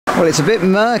Well, it's a bit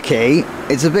murky,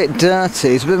 it's a bit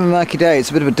dirty, it's a bit of a murky day,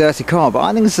 it's a bit of a dirty car, but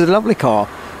I think this is a lovely car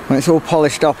when it's all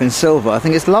polished up in silver. I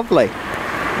think it's lovely.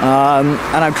 And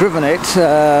I've driven it.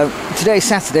 Today's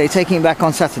Saturday, taking it back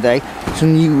on Saturday. It's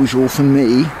unusual for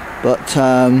me, but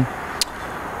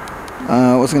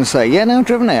what was I going to say? Yeah, no, I've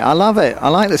driven it. I love it. I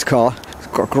like this car. It's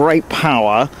got great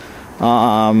power.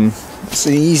 It's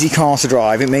an easy car to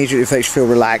drive. It makes you feel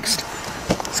relaxed.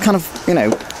 It's kind of, you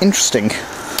know, interesting.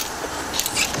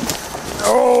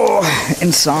 Oh,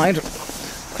 inside,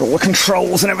 got all the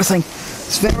controls and everything.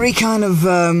 It's very kind of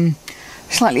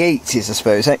slightly 80s, I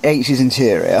suppose. 80s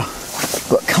interior,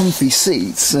 but comfy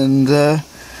seats, and the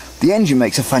engine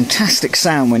makes a fantastic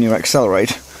sound when you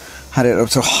accelerate. Had it up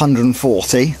to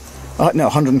 140. No,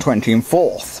 120 in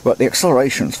fourth, but the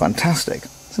acceleration's fantastic.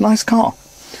 It's a nice car.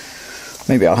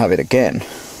 Maybe I'll have it again.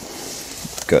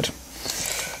 Good.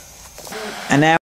 And now